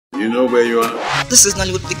You know where you are? This is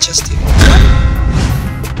Nollywood Pictures TV.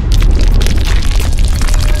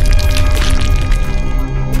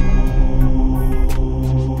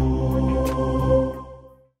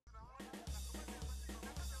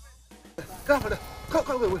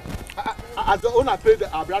 Come, wait. As the owner paid the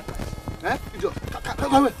bride price. Eh?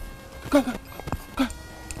 Come.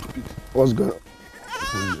 What's going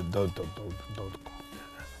on? Don't.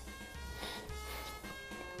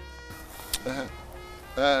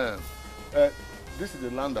 This is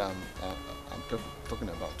the land I'm talking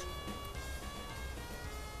about.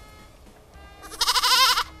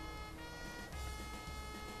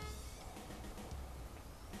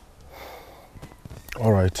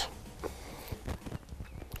 All right.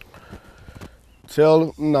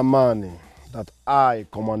 Tell Nnamani that I,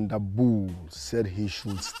 Commander Bull, said he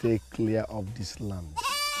should stay clear of this land.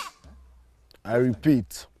 I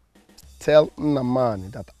repeat, tell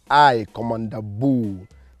Nnamani that I, Commander Bull,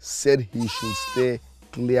 said he should stay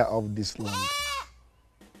clear of this land.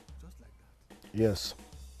 Just like that? Yes.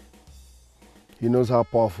 He knows how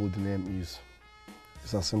powerful the name is.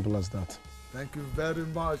 It's as simple as that. Thank you very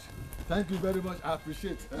much. I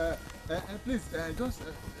appreciate. Please, just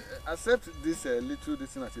accept this little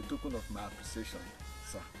thing as a token of my appreciation,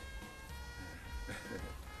 sir.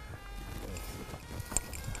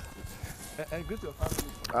 Greet your family.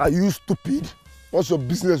 Are you stupid? What's your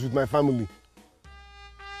business with my family?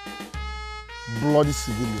 Bloody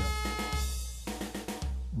civilian.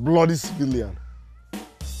 Bloody civilian.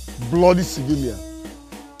 Bloody civilian.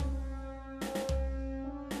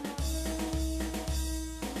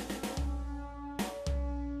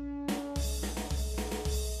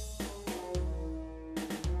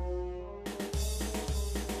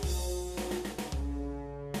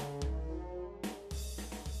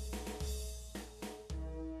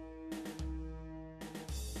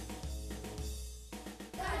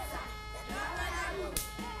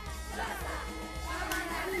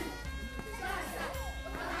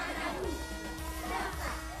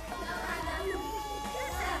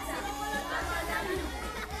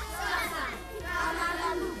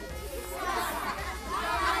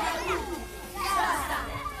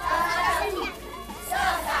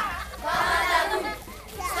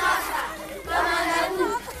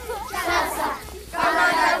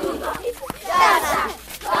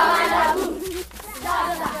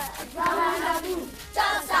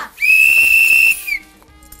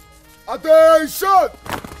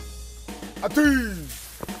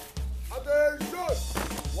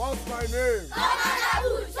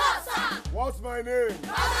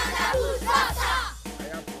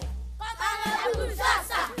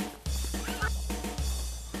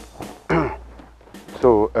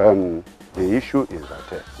 The issue is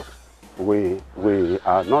that we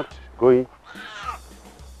are not going.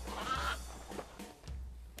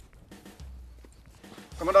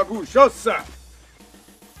 Commander Bull, shots, sir.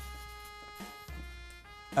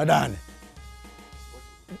 Adani,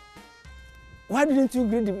 why didn't you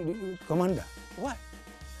greet the commander? Why?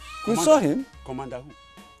 You saw him? Commander who?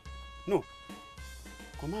 No.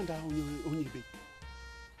 Commander Onyebe.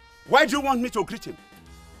 Why do you want me to greet him?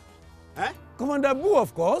 Eh? Commander Bull,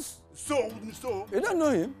 of course. So? You don't know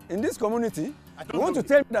him in this community? You want to him.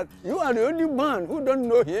 tell me that you are the only man who don't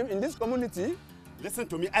know him in this community? Listen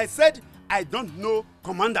to me. I said I don't know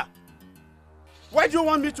Commander. Why do you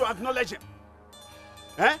want me to acknowledge him?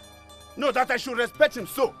 Eh? No, that I should respect him.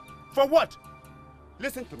 So, for what?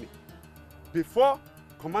 Listen to me. Before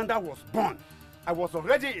Commander was born, I was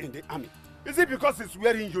already in the army. Is it because he's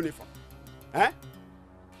wearing uniform? Eh?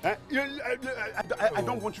 I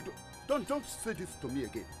don't want you to... Don't say this to me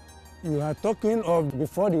again. You are talking of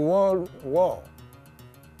before the World War.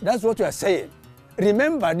 That's what you are saying.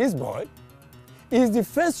 Remember, this boy is the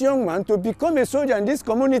first young man to become a soldier in this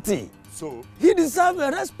community. So? He deserves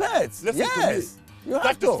respect. Listen yes, to me. You have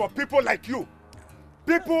that to. Is for people like you.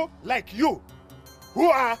 People like you who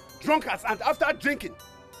are drunkards and after drinking,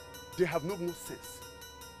 they have no sense.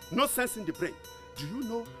 No sense in the brain. Do you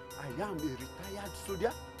know I am a retired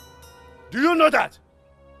soldier? Do you know that?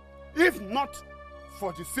 If not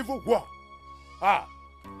for the civil war,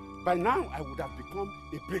 by now I would have become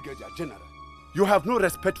a brigadier general. You have no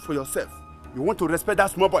respect for yourself. You want to respect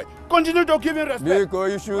that small boy. Continue to give him respect.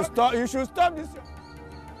 Because you should stop this.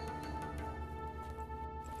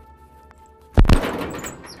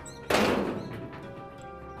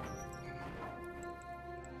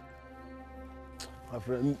 My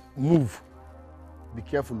friend, move. Be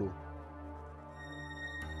careful.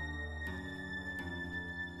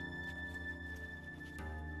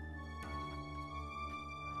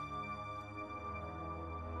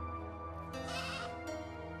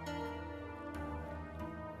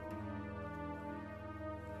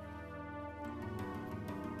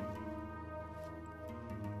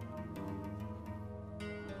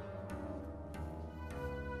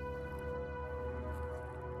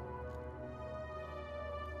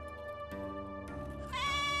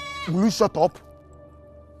 Will you shut up?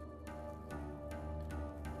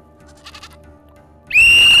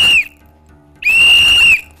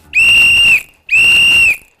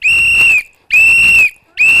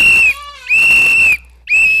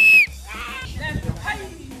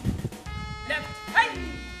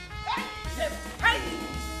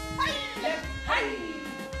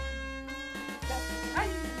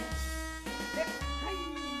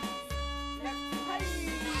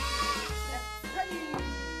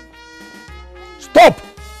 Stop!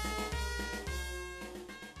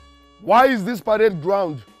 Why is this parade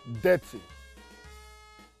ground dirty?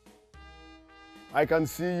 I can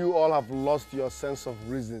see you all have lost your sense of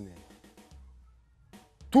reasoning.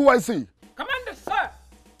 2YC. Commander, sir.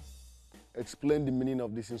 Explain the meaning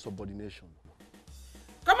of this insubordination.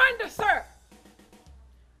 Commander, sir.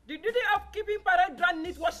 The duty of keeping parade ground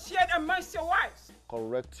neat was shared amongst your wives.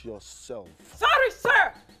 Correct yourself. Sorry,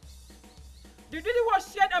 sir. The duty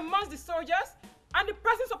was shared amongst the soldiers, and the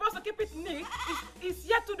person supposed to keep it neat is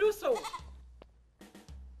yet to do so.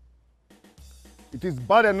 It is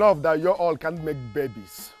bad enough that you all can't make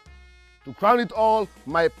babies. To crown it all,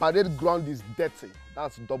 my parade ground is dirty.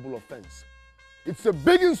 That's double offense. It's a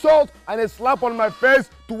big insult and a slap on my face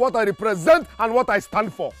to what I represent and what I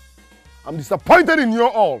stand for. I'm disappointed in you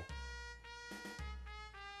all.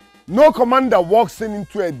 No commander walks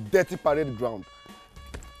into a dirty parade ground.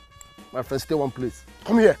 My friend, stay one place.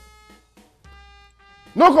 Come here.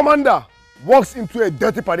 No commander walks into a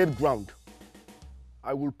dirty parade ground.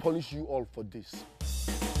 I will punish you all for this.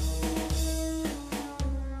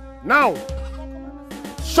 Now,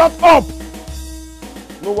 shut up!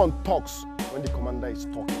 No one talks when the commander is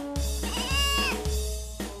talking.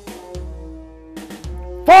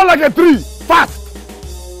 Fall like a tree, fast!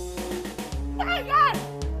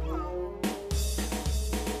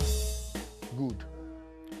 Good.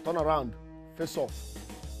 Turn around, face off.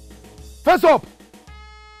 Face up!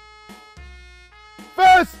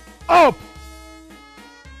 Face up!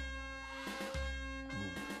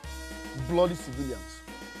 Good. Bloody civilians.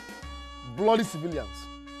 Bloody civilians.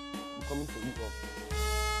 I'm coming for you all.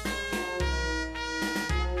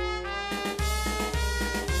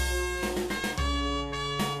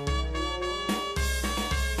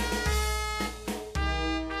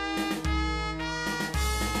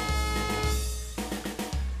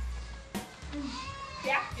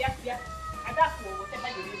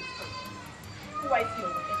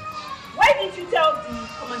 Why didn't you tell the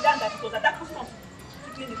commandant that it was Adronicus to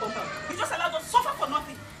clean the compound? You just allowed us to suffer for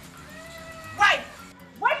nothing. Why?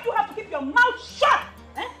 Why do you have to keep your mouth shut?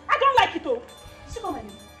 Eh? I don't like it, oh. You see my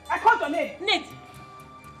name? I called your name. Nate.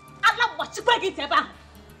 Allah was speaking to Ephraim. Am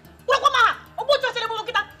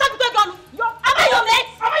I your mate?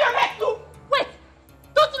 Am I your mate too? Wait.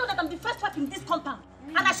 Don't you know that I'm the first wife in this compound?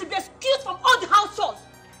 And I should be excused from all the house chores?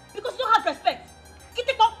 Because you don't have respect.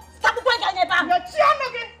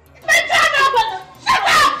 Shut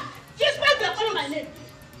up! Just spoke the truth. My name.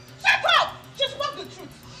 Shut up! Just spoke the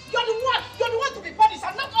truth. You're the one to be punished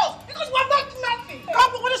and not us. Because we have done nothing.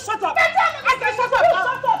 Come on, shut up. I said shut up.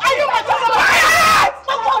 Shut up. Are you my shut up?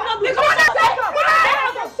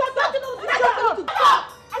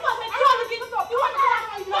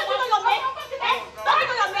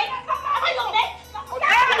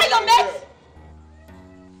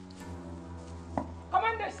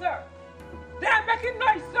 Commander, sir. They are making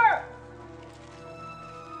noise, sir.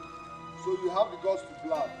 So you have the guts to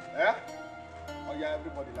blab, eh? Oh yeah,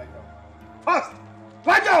 everybody lie down. Fast!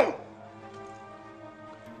 Lie down!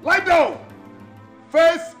 Lie down!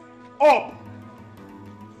 Face up!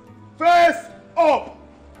 Face up!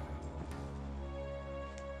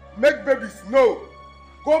 Make babies, no!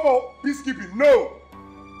 Go for peacekeeping, no!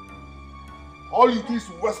 All you do is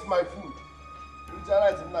waste my food.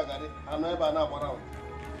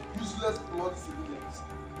 Useless bloody civilians.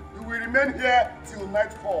 You will remain here till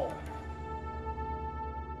nightfall.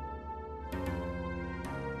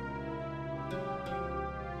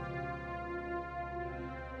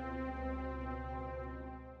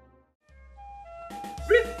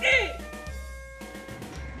 Breathe in.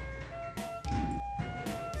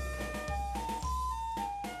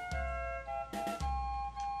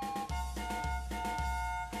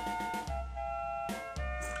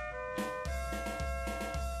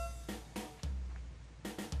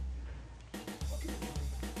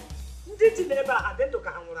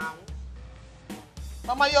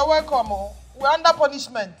 Mama, you're welcome. We're under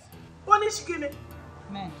punishment. Punish Guinea.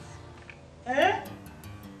 Men. Eh?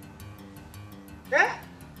 Eh?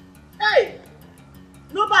 Hey!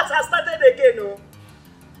 Nobat has started again, oh.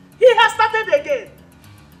 He has started again.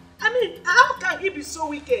 I mean, how can he be so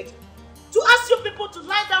wicked to ask you people to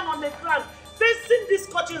lie down on the ground facing this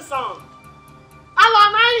scorching sun.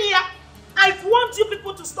 I want you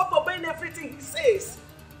people to stop obeying everything he says.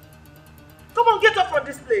 Come on, get up from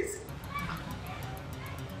this place.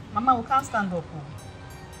 Mama, we can't stand up.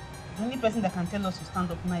 The only person that can tell us to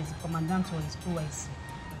stand up now is the commandant or his 2IC.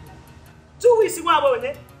 2 weeks, you want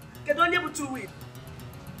to get on able 2 weeks.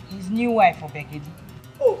 His new wife, Obegedi.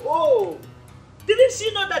 Oh. Didn't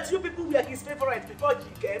she know that you people were his favorites before he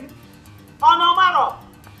came? Oh no, Maro.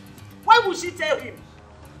 Why would she tell him?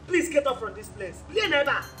 Please get up from this place.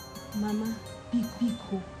 Mama,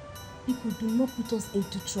 Biko, do not put us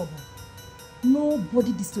into trouble.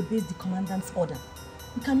 Nobody disobeys the commandant's order.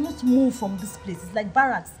 We cannot move from this place. It's like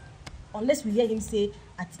barracks. Unless we hear him say,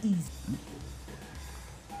 at ease.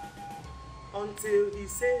 Until he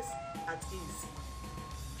says, at ease.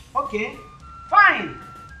 Okay, fine.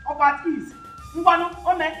 At ease. At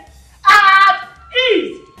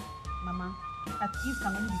ease! Mama, at ease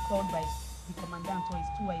can only be called by the commandant or his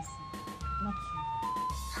 2IC, not you.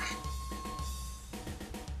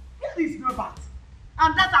 Here is Robert.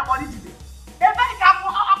 And that's our body today. Where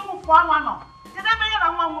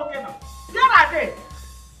are they?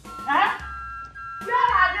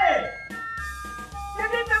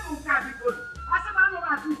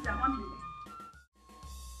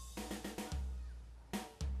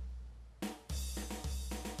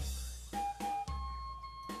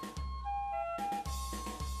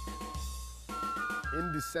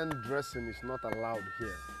 Indecent dressing is not allowed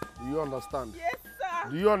here. Do you understand? Yes, sir.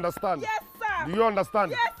 Do you understand? Yes, sir. Do you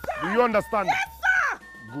understand? Yes, sir. Do you understand? Yes, sir.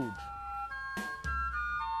 Good.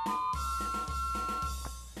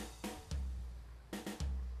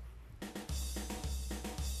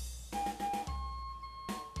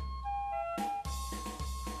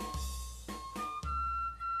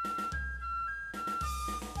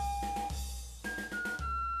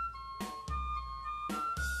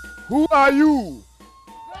 Who are you?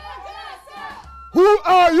 Soldier, sir. Who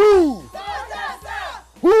are you? Soldier, sir.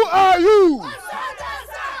 Who are you? Soldier,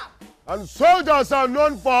 sir. And soldiers are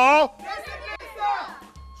known for? Discipline, sir.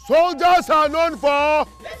 Soldiers are known for?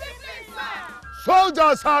 Discipline, sir.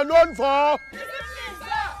 Soldiers are known for? Discipline,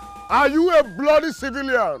 sir. Are you a bloody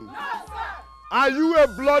civilian? No, sir. Are you a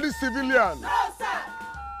bloody civilian? No, sir.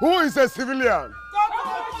 Who is a civilian?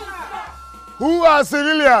 Cockroaches, sir. Who are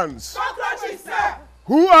civilians? Cockroaches, sir.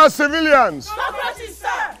 Who are civilians? Cockroaches,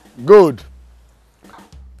 sir. Good.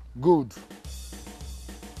 Good.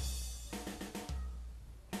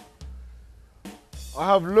 I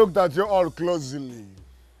have looked at you all closely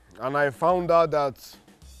and I found out that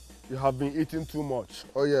you have been eating too much.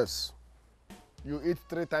 Oh yes. You eat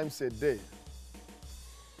 3 times a day.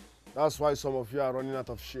 That's why some of you are running out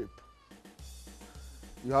of shape.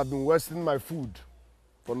 You have been wasting my food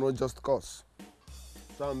for no just cause.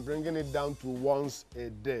 So I'm bringing it down to once a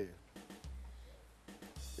day.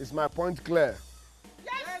 Is my point clear?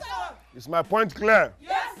 Yes, sir. Is my point clear?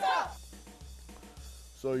 Yes, sir.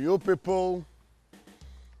 So you people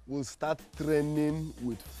will start training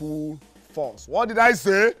with full force. What did I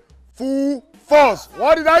say? Full force.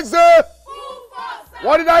 What did I say? Full force, sir.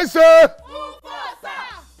 What did I say? Full force, sir.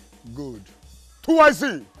 Good.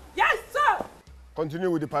 2IC. Yes, sir.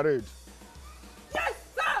 Continue with the parade. Yes,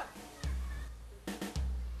 sir.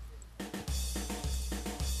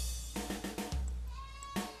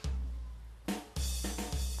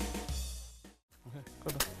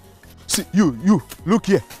 See, you, look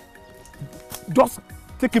here. Just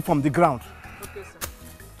take it from the ground. Okay, sir.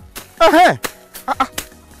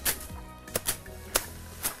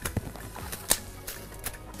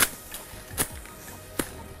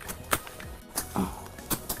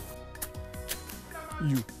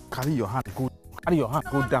 You carry your hand, go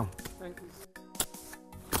down. Thank you.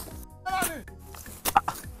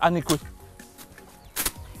 Anaeke.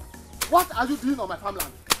 What are you doing on my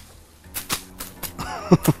farmland?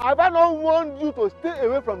 Have I not warned you to stay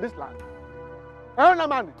away from this land?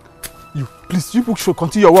 You people should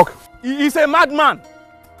continue your work. He is a madman.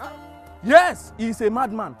 Huh? Yes, he is a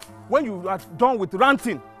madman. When you are done with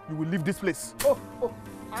ranting, you will leave this place.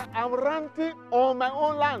 I am ranting on my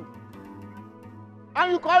own land.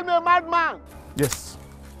 And you call me a madman? Yes.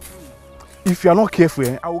 If you are not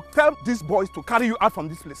careful, I will tell these boys to carry you out from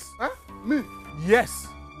this place. Huh? Me? Yes.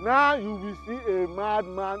 Now you will see a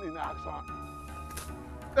madman in action.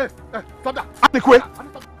 Hey, stop that.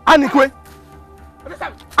 Anaeke.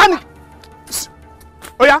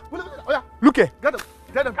 Oh yeah? Look here. Get him.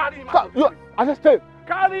 Carry him out.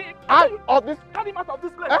 Carry him out of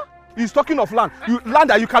this place. Eh? He's talking of land. Land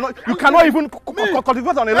that you cannot even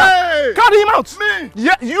cultivate on a land. Hey. Carry him out. Me.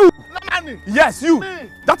 Yeah, you. Namani. Yes, you. Me.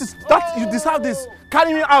 That you deserve this.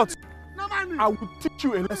 Carry me out. I will teach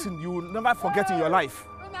you a lesson you will never forget in your life.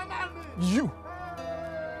 You.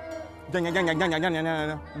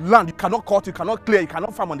 Land, you cannot cut, you cannot clear, you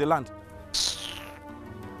cannot farm on the land.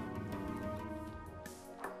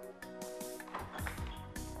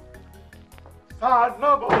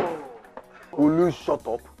 Will you shut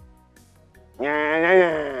up?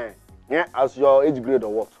 Yeah, as your age grade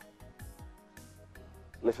or what?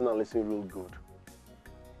 Listen and listen real good.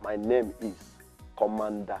 My name is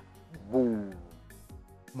Commander Bull.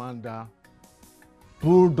 Commander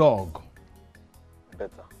Bulldog.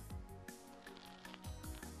 Better.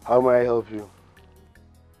 How may I help you?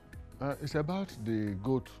 It's about the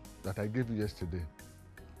goat that I gave you yesterday.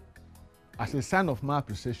 As a sign of my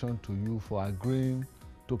appreciation to you for agreeing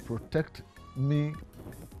to protect me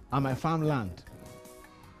and my farmland,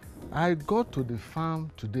 I got to the farm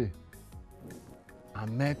today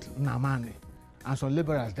and met Namani and some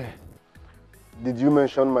laborers there. Did you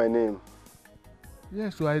mention my name?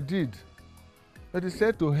 Yes, so I did. But he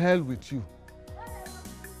said to hell with you.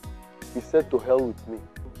 He said to hell with me?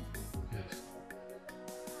 Yes.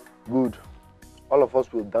 Good. All of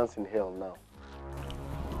us will dance in hell now.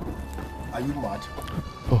 Are you mad?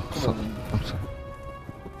 Oh, sorry. I'm sorry.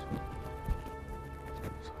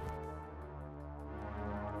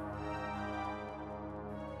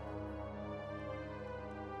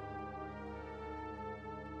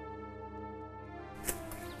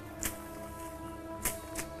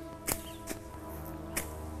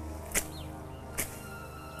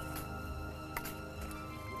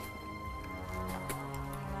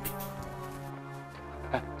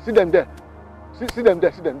 See them there. See them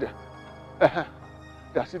there. See them there.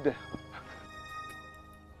 Yeah, sit there.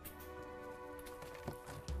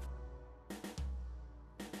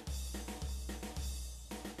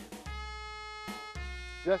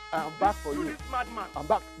 Yes, I am back for you. I'm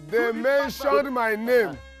back. They mentioned my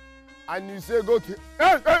name, and you say go to.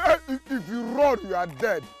 Hey! If you run, you are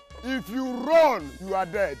dead. If you run, you are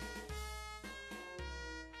dead.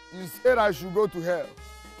 You said I should go to hell.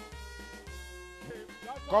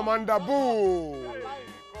 Commander Boo.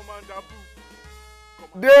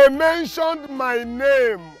 They mentioned my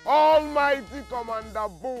name, Almighty Commander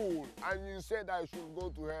Bull, and you said I should go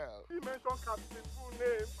to hell. He mentioned Captain Bull's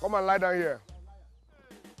name. Come and lie down here.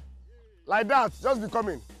 Like that, just be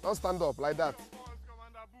coming. Don't stand up, like that.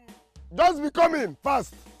 Just be coming,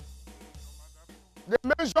 fast. They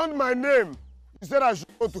mentioned my name. You said I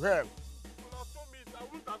should go to hell.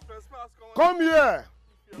 Come here.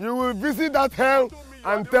 You will visit that hell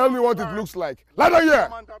and tell me what it looks like. Lie down here.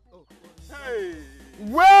 Hey.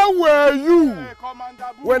 Where were you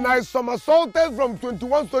when I somersaulted from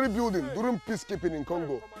 21-story building during peacekeeping in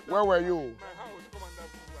Congo? Where were you?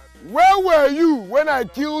 Where were you when I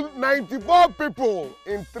killed 94 people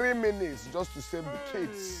in 3 minutes just to save the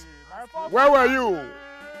kids? Where were you?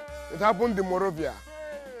 It happened in Morovia.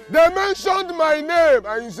 They mentioned my name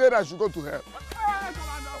and you said I should go to hell.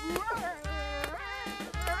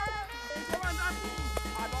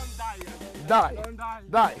 Die.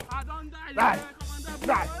 Die. Die.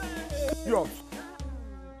 Die.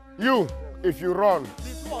 You, if you run.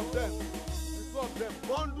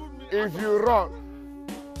 If you run.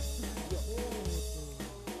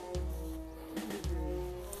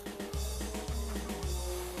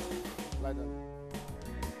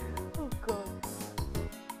 Oh God.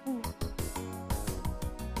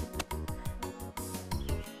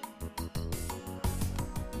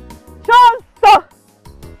 Johnson!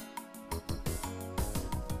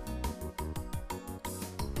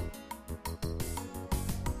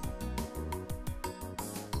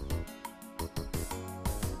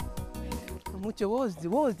 Muche,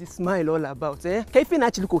 what was the smile all about? Eh?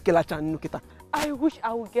 I wish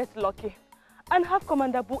I would get lucky and have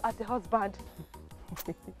Commander Boo as a husband.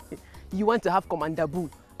 You want to have Commander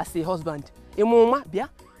Boo as a husband?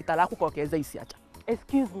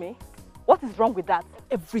 Excuse me? What is wrong with that?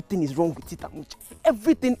 Everything is wrong with it, Amuche.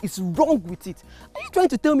 Everything is wrong with it. Are you trying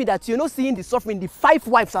to tell me that you're not seeing the suffering the 5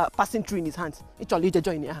 wives are passing through in his hands?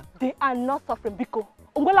 They are not suffering, Biko.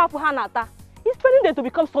 He's training them to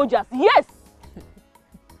become soldiers, yes!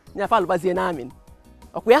 What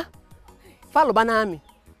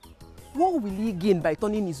will he gain by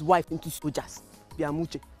turning his wife into soldiers?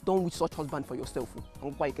 Biamuche, don't wish such husband for yourself.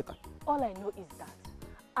 All I know is that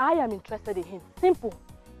I am interested in him. Simple.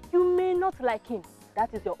 You may not like him.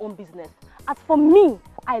 That is your own business. As for me,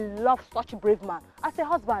 I love such a brave man as a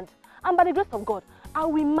husband. And by the grace of God, I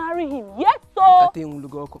will marry him. Yes, sir! I'm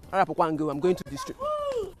going to the street.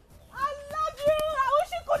 I love you! I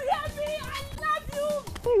wish you could hear me! I love you!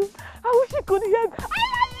 I wish you could hear me! I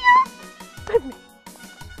love you! Baby!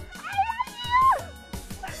 I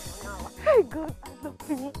love you!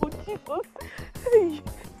 What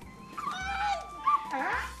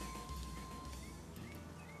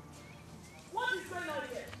is going on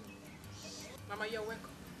here? Mama, you're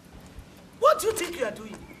welcome. What do you think you are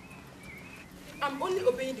doing? I'm only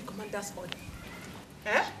obeying the commander's order.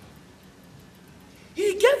 Eh?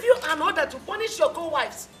 He gave you an order to punish your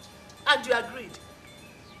co-wives, and you agreed.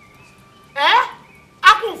 Eh?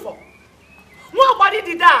 Akunfo. Nobody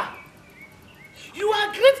did that. You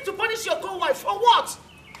agreed to punish your co-wife for what?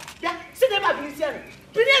 Yeah, see them at Bilisian.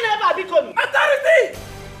 Authority!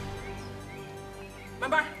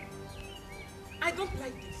 Mama, I don't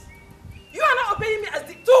like this. You are not obeying me as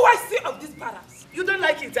the 2YC of this barracks. You don't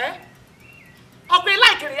like it, eh? Okay,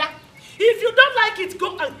 like it, yeah? If you don't like it,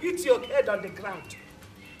 go and hit your head on the ground.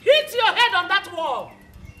 Hit your head on that wall.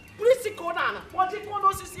 Are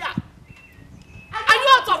you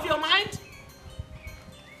out of your mind?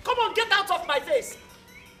 Come on, get out of my face.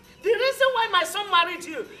 The reason why my son married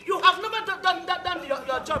you, you have never done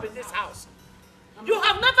your job in this house. You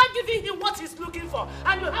have never given him what he's looking for,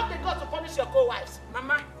 and you have the guts to punish your co-wives.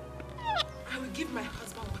 Mama, I will give my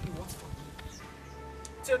husband what he wants from me.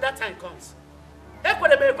 Till that time comes.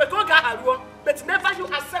 But never you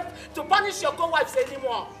accept to punish your co-wives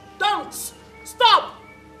anymore. Don't. Stop.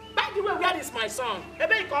 By the way, where is my son?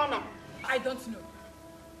 I don't know.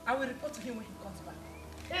 I will report to him when he comes back.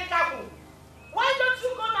 Hey, Kaku, why don't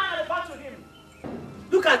you go now and report to him?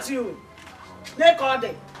 Look at you.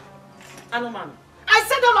 Nekode. Anoman. I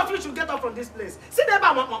said all of you should get up from this place. See them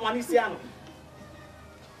by Manisiano.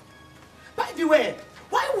 By the way,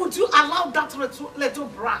 why would you allow that little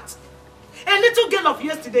brat, a little girl of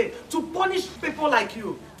yesterday, to punish people like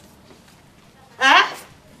you? Eh?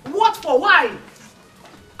 What for? Why? We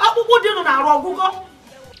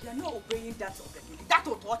are not obeying that already. That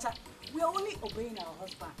torture. We are only obeying our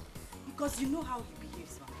husband because you know how he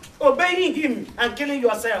behaves. Obeying him and killing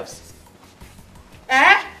yourselves.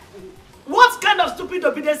 Eh? What kind of stupid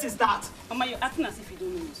obedience is that? Mama, you're acting as if you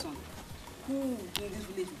don't know your son. Who in this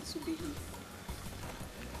village will disobey him?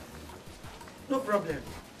 No problem.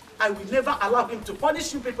 I will never allow him to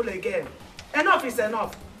punish you people again. Enough is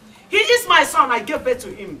enough. He is my son. I gave birth to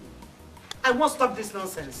him. I won't stop this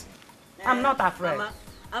nonsense. I'm not afraid. Mama,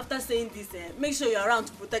 after saying this, make sure you're around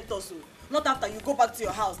to protect us. Not after you go back to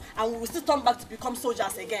your house and we will still turn back to become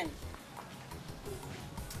soldiers again.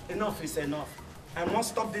 Enough is enough. I won't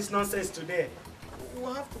stop this nonsense today.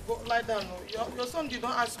 We'll have to go lie down. Your son did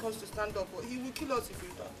not ask us to stand up, but he will kill us if you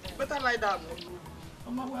don't. Better lie down.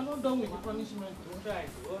 Mama, we are not done with the punishment.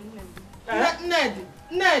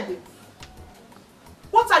 Nnadi.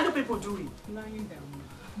 What are you people doing? Lying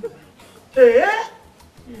down. Hey?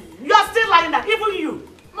 You are still lying down, even you.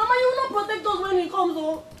 Mama, you will not protect us when he comes,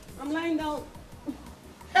 though. I'm lying down.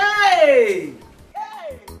 Hey!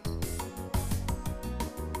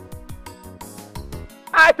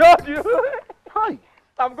 I told you. Hi.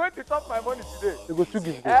 I'm going to chop my money today. You go to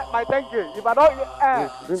give me. My 10K. If I don't,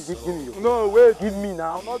 give me your. No, wait. Give me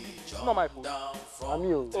now. I'll not give you. It's not my phone. I'm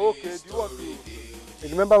you. Okay. Do you want to?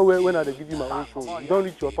 Remember when I give you my own phone? You don't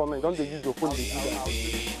reach your phone. You don't use your phone to do that.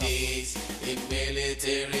 In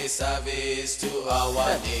military service to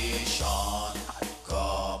our nation,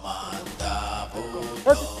 Commander Budo.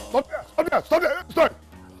 Stop there.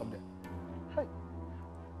 Hey.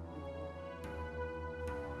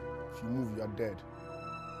 If you move, you are dead.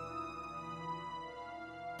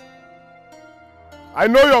 I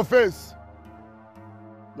know your face.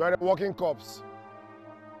 You are a walking corpse.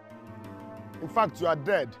 In fact, you are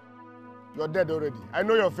dead. You are dead already. I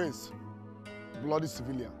know your face. Bloody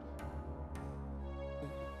civilian.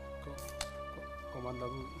 Commander, I'm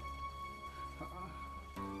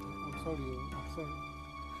sorry. I'm sorry.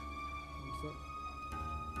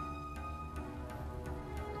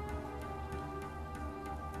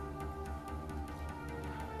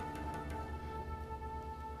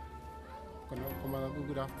 Commander,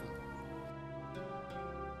 good afternoon.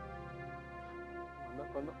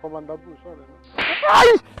 Commander, sorry. Hi!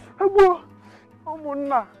 Hello!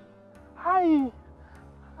 Omuna! Hi!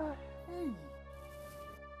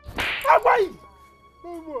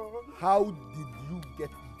 How did you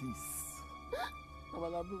get this?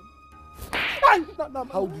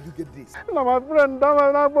 How did you get this? No, my friend,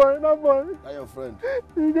 that boy. That your friend?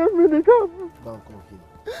 He gave me the cup. Don't come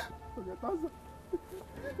here. Come!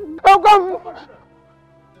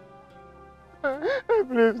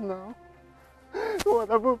 Please now.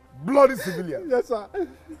 What bloody civilian? Yes, sir.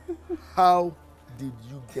 How did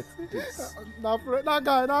you get this? That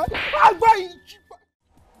guy.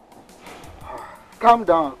 Calm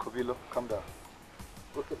down, Kobilo. Calm down.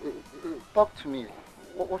 Talk to me.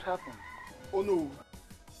 What happened? Oh no.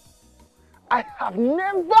 I have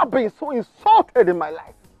never been so insulted in my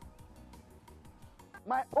life.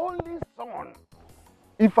 My only son,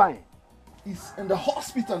 Ephraim, He's in the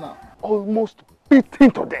hospital now. almost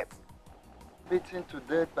beaten to death. Beaten to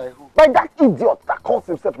death by who? By that idiot that calls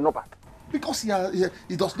himself Nobat. Because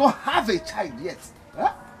he does not have a child yet.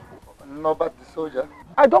 Huh? Nobat the soldier.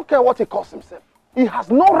 I don't care what he calls himself. He has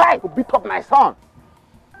no right to beat up my son.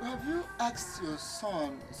 Have you asked your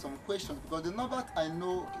son some questions? Because the Nobat I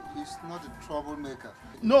know is not a troublemaker.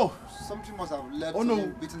 No. Something must have led Oh, to no.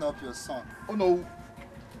 him beating up your son. Oh no,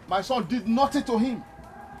 my son did nothing to him.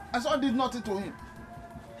 My son did nothing to him.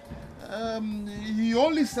 He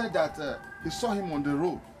only said that he saw him on the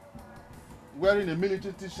road wearing a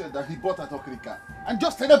military t-shirt that he bought at Okrika and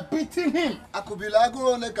just started beating him.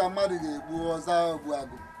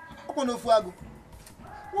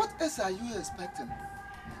 What else are you expecting?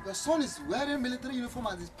 Your son is wearing military uniform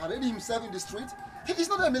and is parading himself in the street. He is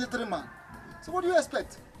not a military man. So what do you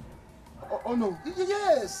expect? Oh no.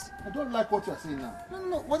 Yes. I don't like what you're saying now.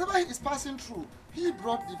 No. Whatever he is passing through, he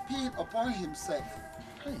brought the pain upon himself.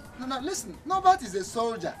 Hey. Now listen, Nobat is a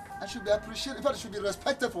soldier and should be appreciated, in fact, should be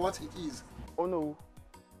respected for what he is. Oh no,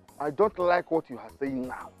 I don't like what you are saying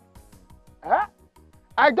now. Huh?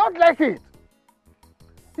 I don't like it.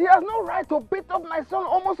 He has no right to beat up my son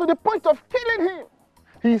almost to the point of killing him.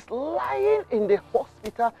 He's lying in the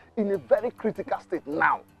hospital in a very critical state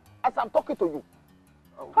now, as I'm talking to you.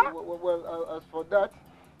 Well, as for that,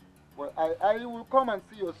 well, I will come and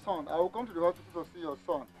see your son. I will come to the hospital to see your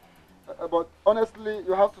son. But honestly,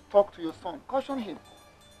 you have to talk to your son. Caution him.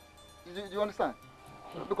 Do you understand?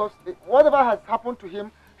 Because whatever has happened to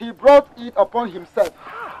him, he brought it upon himself.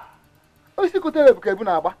 Hey,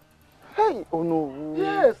 oh no.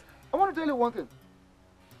 Yes, I want to tell you one thing.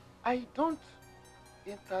 I don't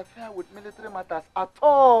interfere with military matters at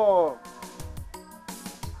all.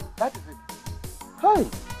 That is it. Hey!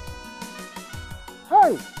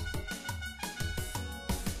 Hey!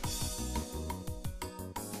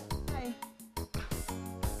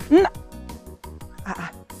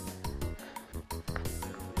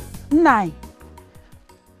 Nnadi,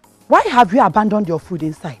 why have you abandoned your food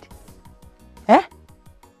inside? Eh?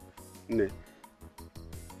 Ne,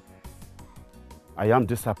 I am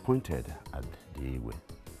disappointed at the way.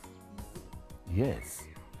 Yes,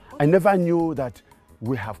 I never knew that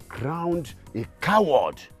we have crowned a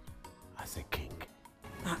coward as a king.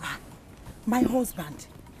 My husband,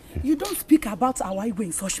 you don't speak about our Igwe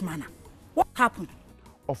in such manner. What happened?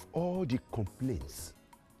 Of all the complaints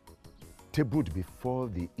tabled before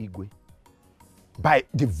the Igwe by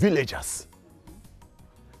the villagers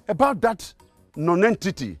about that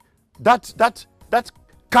non-entity, that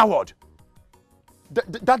coward,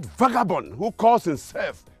 that vagabond who calls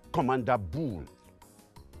himself Commander Bull,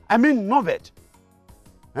 I mean Novet,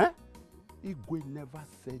 Igwe never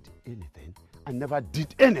said anything and never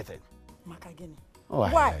did anything. Makagene. Oh,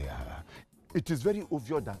 why? It is very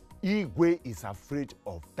obvious that Igwe is afraid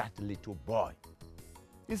of that little boy.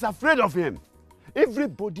 He's afraid of him.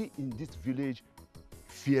 Everybody in this village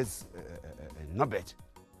fears Nobet.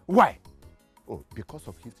 Why? Oh, because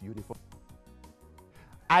of his uniform.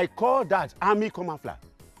 I call that army camouflage.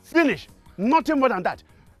 Finish. Nothing more than that.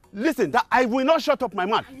 Listen, that I will not shut up my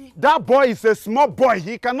mouth. That boy is a small boy.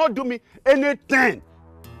 He cannot do me anything.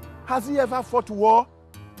 Has he ever fought war?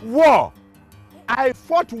 War. I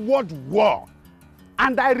fought world war.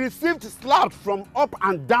 And I received slaps from up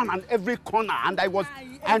and down and every corner. And I was...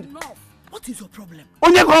 Enough. What is your problem?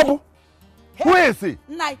 Onyegobu! Who is he?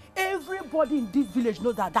 Nnadi, everybody in this village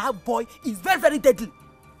knows that that boy is very, very deadly.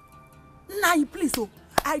 Nnadi, please,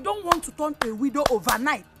 I don't want to turn a widow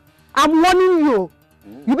overnight. I'm warning you.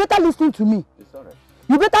 You better listen to me. It's all right.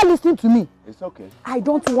 You better listen to me. It's okay. I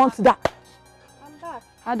don't want that. I'm back.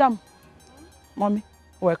 Adam, Mommy,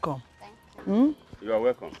 welcome. Thank you. You are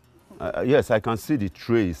welcome. Yes, I can see the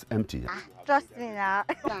tray is empty. Trust me now.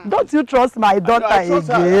 Don't you trust my daughter I trust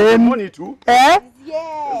her. again? Money too. Eh?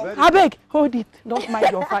 Yes. Abeg, hold it. Don't mind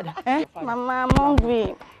your father. Eh? Mama, I'm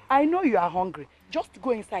hungry. I know you are hungry. Just go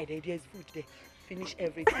inside. There's food there. Finish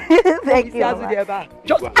everything. Thank you, Mama.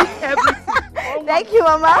 Just eat everything. Thank you,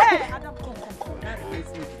 Mama. Hey, Adam, come. That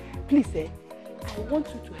reminds me. Please, I want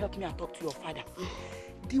you to help me and talk to your father.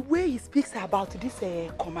 The way he speaks about this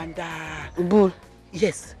Commander Bull.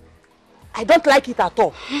 Yes. I don't like it at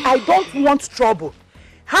all. I don't want trouble.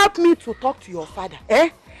 Help me to talk to your father,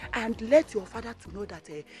 and let your father to know that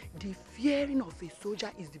the fearing of a soldier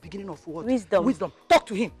is the beginning of what? Wisdom. Wisdom. Talk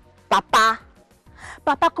to him. Papa,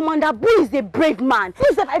 Commander Bull is a brave man.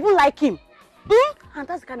 He said I even like him. And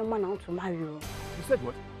that's the kind of man I want to marry. You said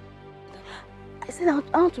what? I said I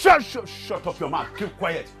want to... Shut up your mouth. Keep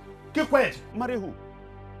quiet. Keep quiet. Marry who?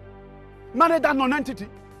 Marry that non-entity?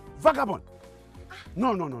 Vagabond?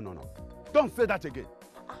 No. Don't say that again.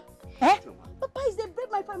 Eh? Papa is a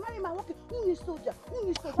brave man. If I marry my worker, who is soldier? Who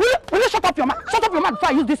is soldier? Will you shut up your mouth? Shut up your mouth before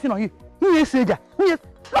I use this thing on you. Who is soldier? Who is...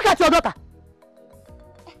 Look at your daughter.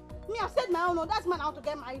 Me, I've said my own. No, that's man I want to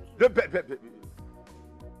get married to.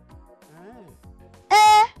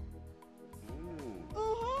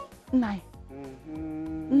 Nine.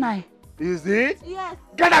 Is it? Yes.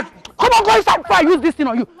 Get out! Come on, go inside before I use this thing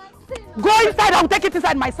on you. Go inside, I will take it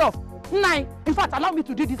inside myself. Nine. In fact, allow me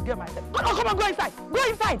to do this game myself. Come on, go inside. Go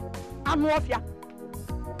inside. I'm off here.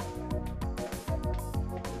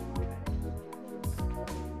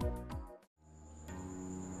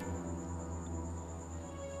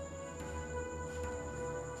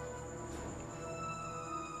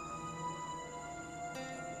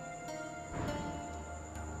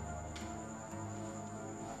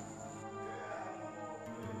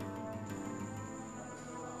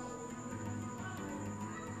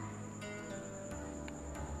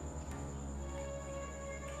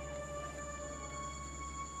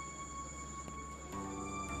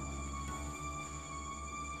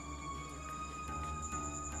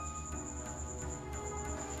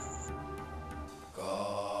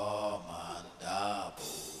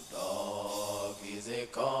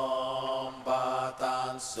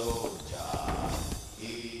 Combatant soldier,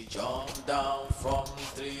 he jumped down from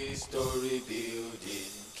 3-story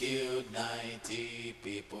building, killed 90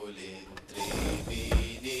 people in 3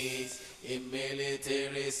 minutes in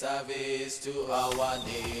military service to our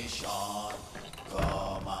nation.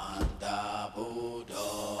 Commander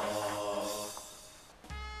Bulldog.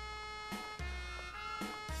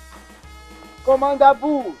 Commander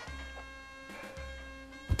Bull.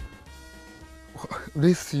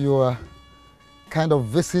 This your kind of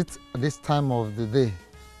visit at this time of the day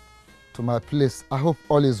to my place. I hope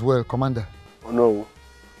all is well, Commander. Oh no.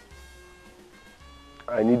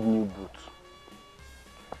 I need new boots.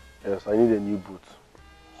 Yes, I need a new boot.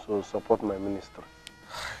 So support my ministry.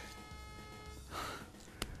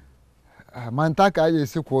 Mantaka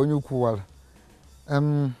is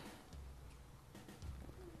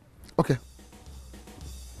okay.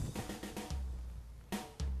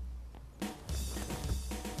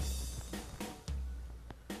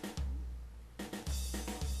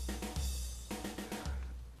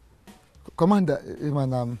 Commander,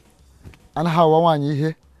 and how I want you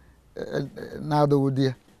here now the wood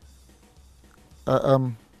dear.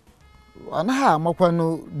 And how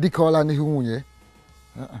Makwano Dikeh and Hunye.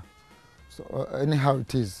 So anyhow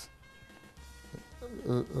it is.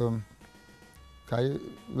 Can you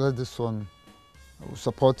let this one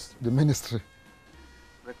support the ministry?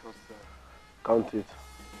 Let us count it.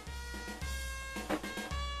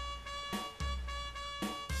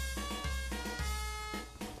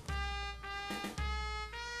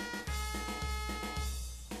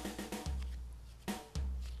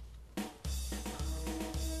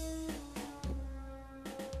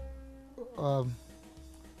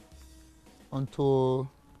 Until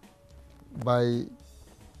by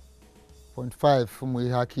 0.5 from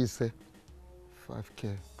Michae say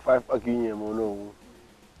 5K. 5 akinyem no.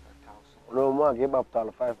 No more give up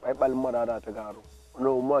to 5. I buy more that to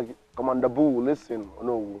no more Commander Bull, listen,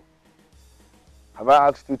 no. Have I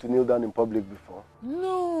asked you to kneel down in public before?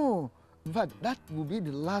 No. In fact, that will be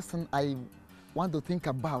the last thing I want to think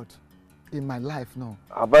about in my life, no.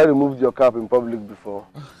 Have I removed your cap in public before?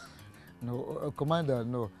 No, Commander,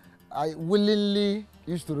 no. I willingly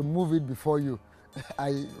used to remove it before you.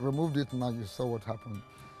 I removed it now, you saw what happened.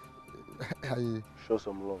 Show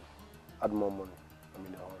some love. Add more money. I'm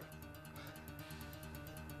in a hurry.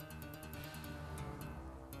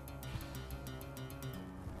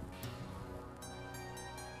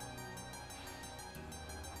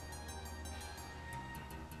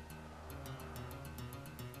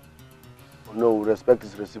 No, respect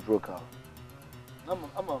is reciprocal. I'm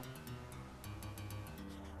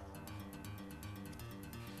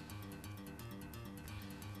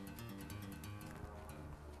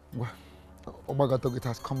Well, Obagato, it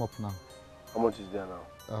has come up now. How much is there now?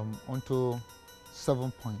 Onto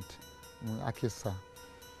 7 point. Akisa.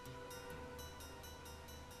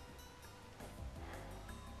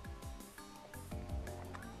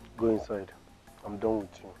 Go inside. I'm done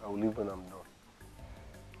with you. I will leave when I'm done.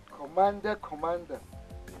 Commander.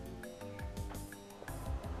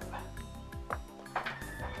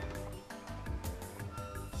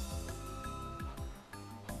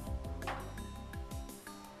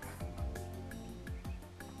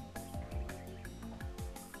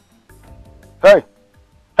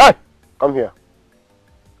 Hey! Come here.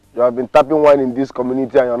 You have been tapping wine in this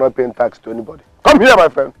community and you're not paying tax to anybody. Come here, my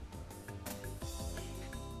friend.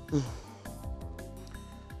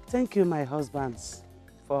 Thank you, my husbands,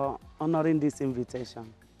 for honoring this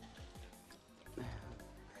invitation.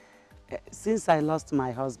 Since I lost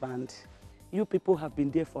my husband, you people have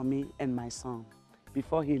been there for me and my son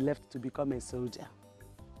before he left to become a soldier.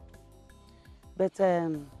 But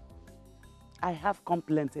I have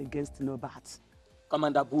complaint against Nobat.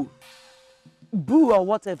 Commander Boo. Boo or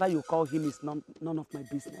whatever you call him is none of my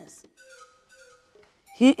business.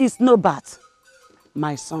 He is Nobat,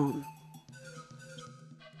 my son.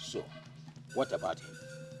 So, what about him?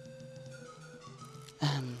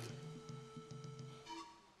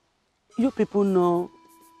 You people know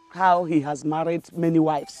how he has married many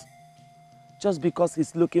wives just because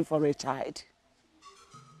he's looking for a child.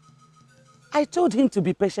 I told him to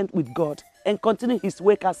be patient with God and continue his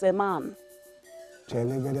work as a man. We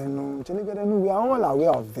are all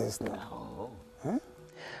aware of this now. Huh?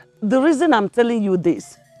 The reason I'm telling you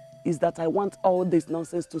this is that I want all this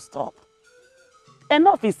nonsense to stop.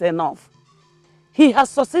 Enough is enough. He has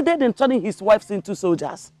succeeded in turning his wives into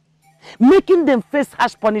soldiers, making them face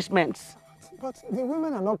harsh punishments. But the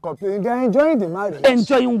women are not complaining. They are enjoying the marriage.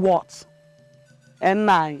 Enjoying what?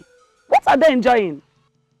 Nnadi, what are they enjoying?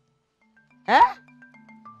 Eh?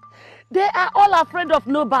 They are all afraid of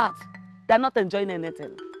Nobat. They are not enjoying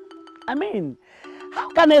anything. I mean, how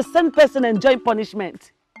can a sane person enjoy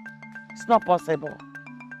punishment? It's not possible.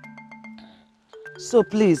 So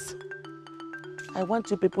please, I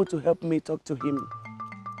want you people to help me talk to him.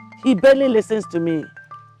 He barely listens to me.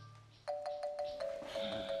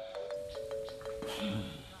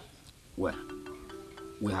 Well,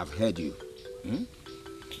 we have heard you.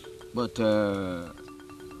 But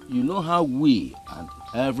you know how we and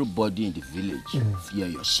everybody in the village fear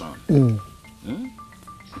your son.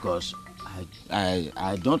 Because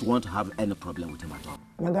I don't want to have any problem with him at all.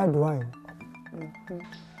 Neither do I.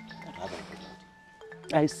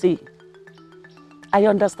 I see. I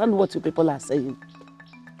understand what you people are saying.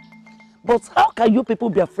 But how can you people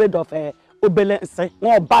be afraid of Obele Nse?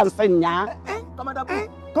 Commander Boo!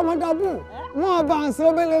 Commander Boo!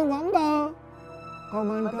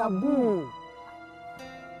 Commander Boo!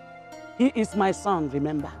 He is my son,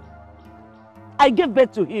 remember? I gave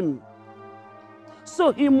birth to him.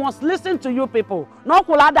 So he must listen to you people.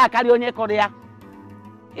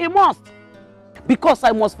 He must. Because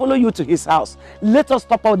I must follow you to his house. Let us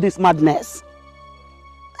stop all this madness.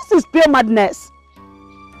 This is pure madness.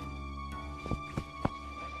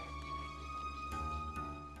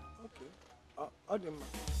 Okay.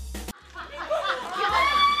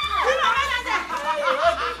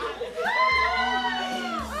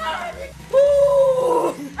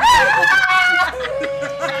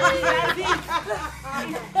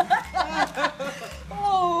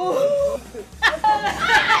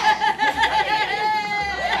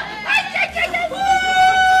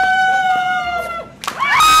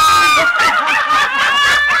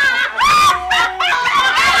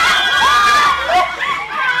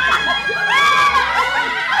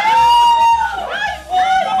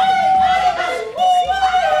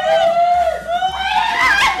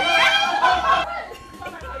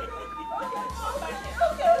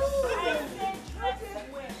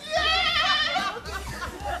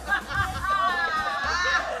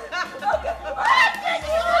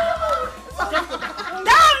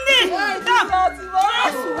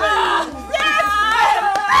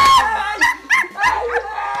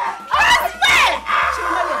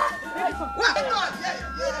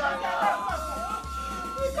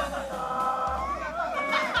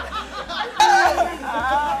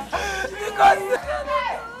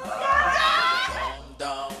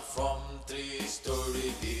 Down from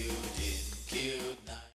 3-story building.